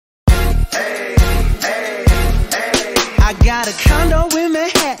got a condo in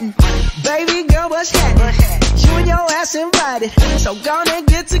Manhattan. Baby girl, what's happening? You and your ass invited, so gonna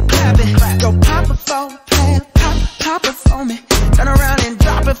get to clapping. Go pop it for a plan, pop it for me. Turn around and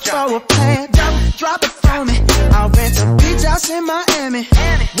drop it for a plan, drop it for me. I'll rent a beach house in Miami.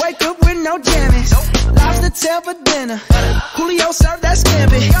 Wake up with no jammies. Lobster tail for dinner. Julio served that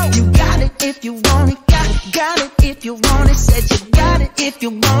scampi. You got it if you want it. Got it if you want it. Said you got it if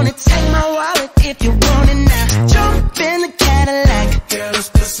you want it. Take my wallet if you want it now. Jump in the Cadillac. Girl, let's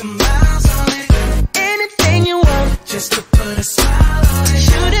put some miles on it. Anything you want, just to put a smile on it.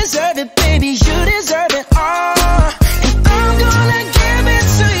 You deserve it, baby. You deserve it all. And I'm gonna give it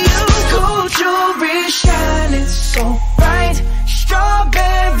to you. Gold jewelry shining so bright.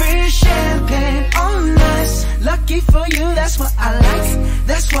 Strawberry champagne on us. Lucky for you, that's what I like.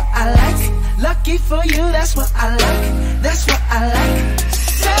 That's what I like. Lucky for you, that's what I like. That's what I like.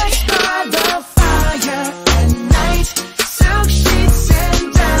 Sex by the fire at night. Silk sheets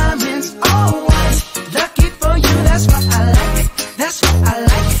and diamonds, all white. Lucky for you, that's what I like. That's what I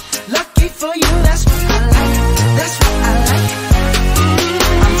like. Lucky for you, that's what I like. That's what I like.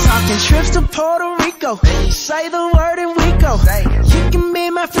 I'm talking trips to Puerto Rico. Say the word and we go. You can be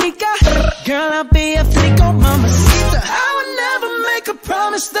my flica. Girl, I'll be a flico, mamacita. I would never make a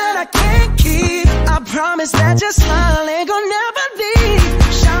promise that I can't keep. I promise that your smile ain't gonna never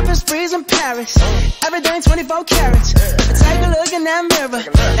leave. Shopping sprees in Paris, everything 24 carats. Take a look in that mirror.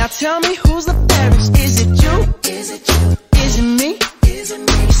 Now tell me who's the fairest. Is it you? Is it you? Is it me? Is it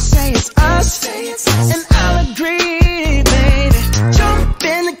me? Say it's us, and I'll agree, baby. Jump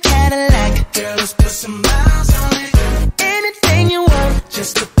in the Cadillac. Girl, let's put some miles on it. Anything you want,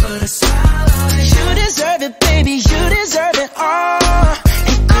 just to put a smile on it. You deserve it, baby. You deserve it all.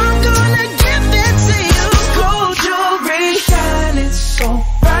 And I'm gonna give it to you. Gold jewelry shining so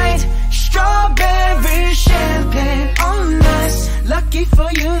bright. Strawberry champagne on us. Lucky for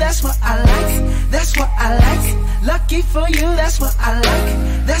you, that's what I like. That's what I like. Lucky for you, that's what I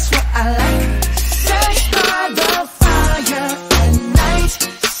like. That's what I like. Sex by the fire at night.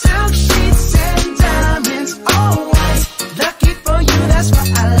 Silk sheets and diamonds, all white. Lucky for you, that's what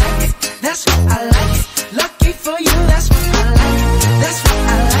I like. That's what I like. Lucky for you, that's what I like. That's what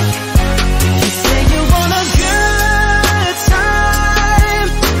I like. You say you want a good time,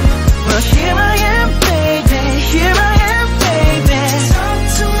 well here I am, baby. Here I am, baby. Talk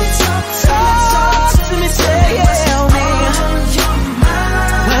to me, talk to me, tell me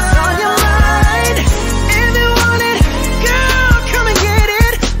what's on your mind. If you want it, girl, come and get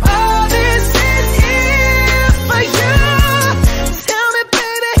it. All this is here for you. Tell me,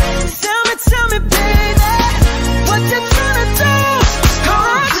 baby, tell me, baby, what you tryna do?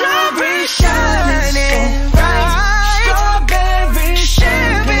 Gold jewelry shining bright. Strawberry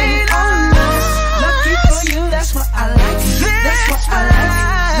champagne on us. Lucky for you, that's what I like. That's what I like.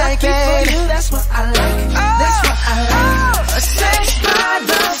 Lucky for you, that's what I like. That's what I like. Sex by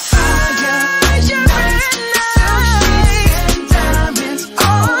the fire at night. Silk sheets and diamonds,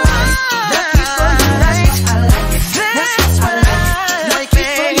 all white. Lucky for you, that's what I like. That's what I like. Lucky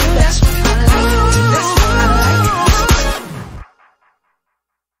for you, that's what I like. That's what I like.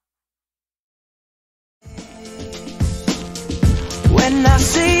 When I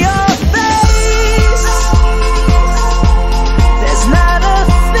see your face, there's not a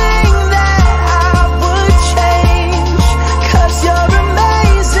thing that I would change. 'Cause you're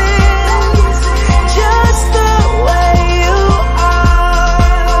amazing, just the way you are.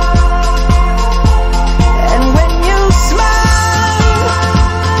 And when you smile,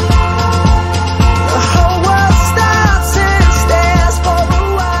 the whole world stops and stares for a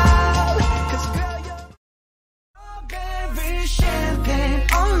while. 'Cause girl, you're strawberry champagne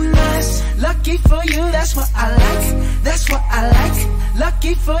on us. Lucky for you, that's what I like. That's what I like.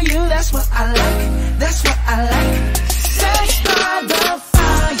 Lucky for you, that's what I like. That's what I like. Sex by the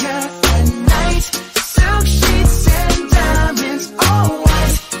fire at night. Silk sheets and diamonds, all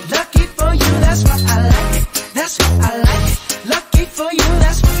white. Lucky for you, that's what I like. That's what I like. Lucky for you,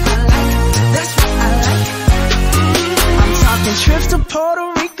 that's what I like. That's what I like. I'm talking trips to Puerto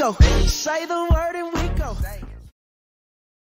Rico. Say the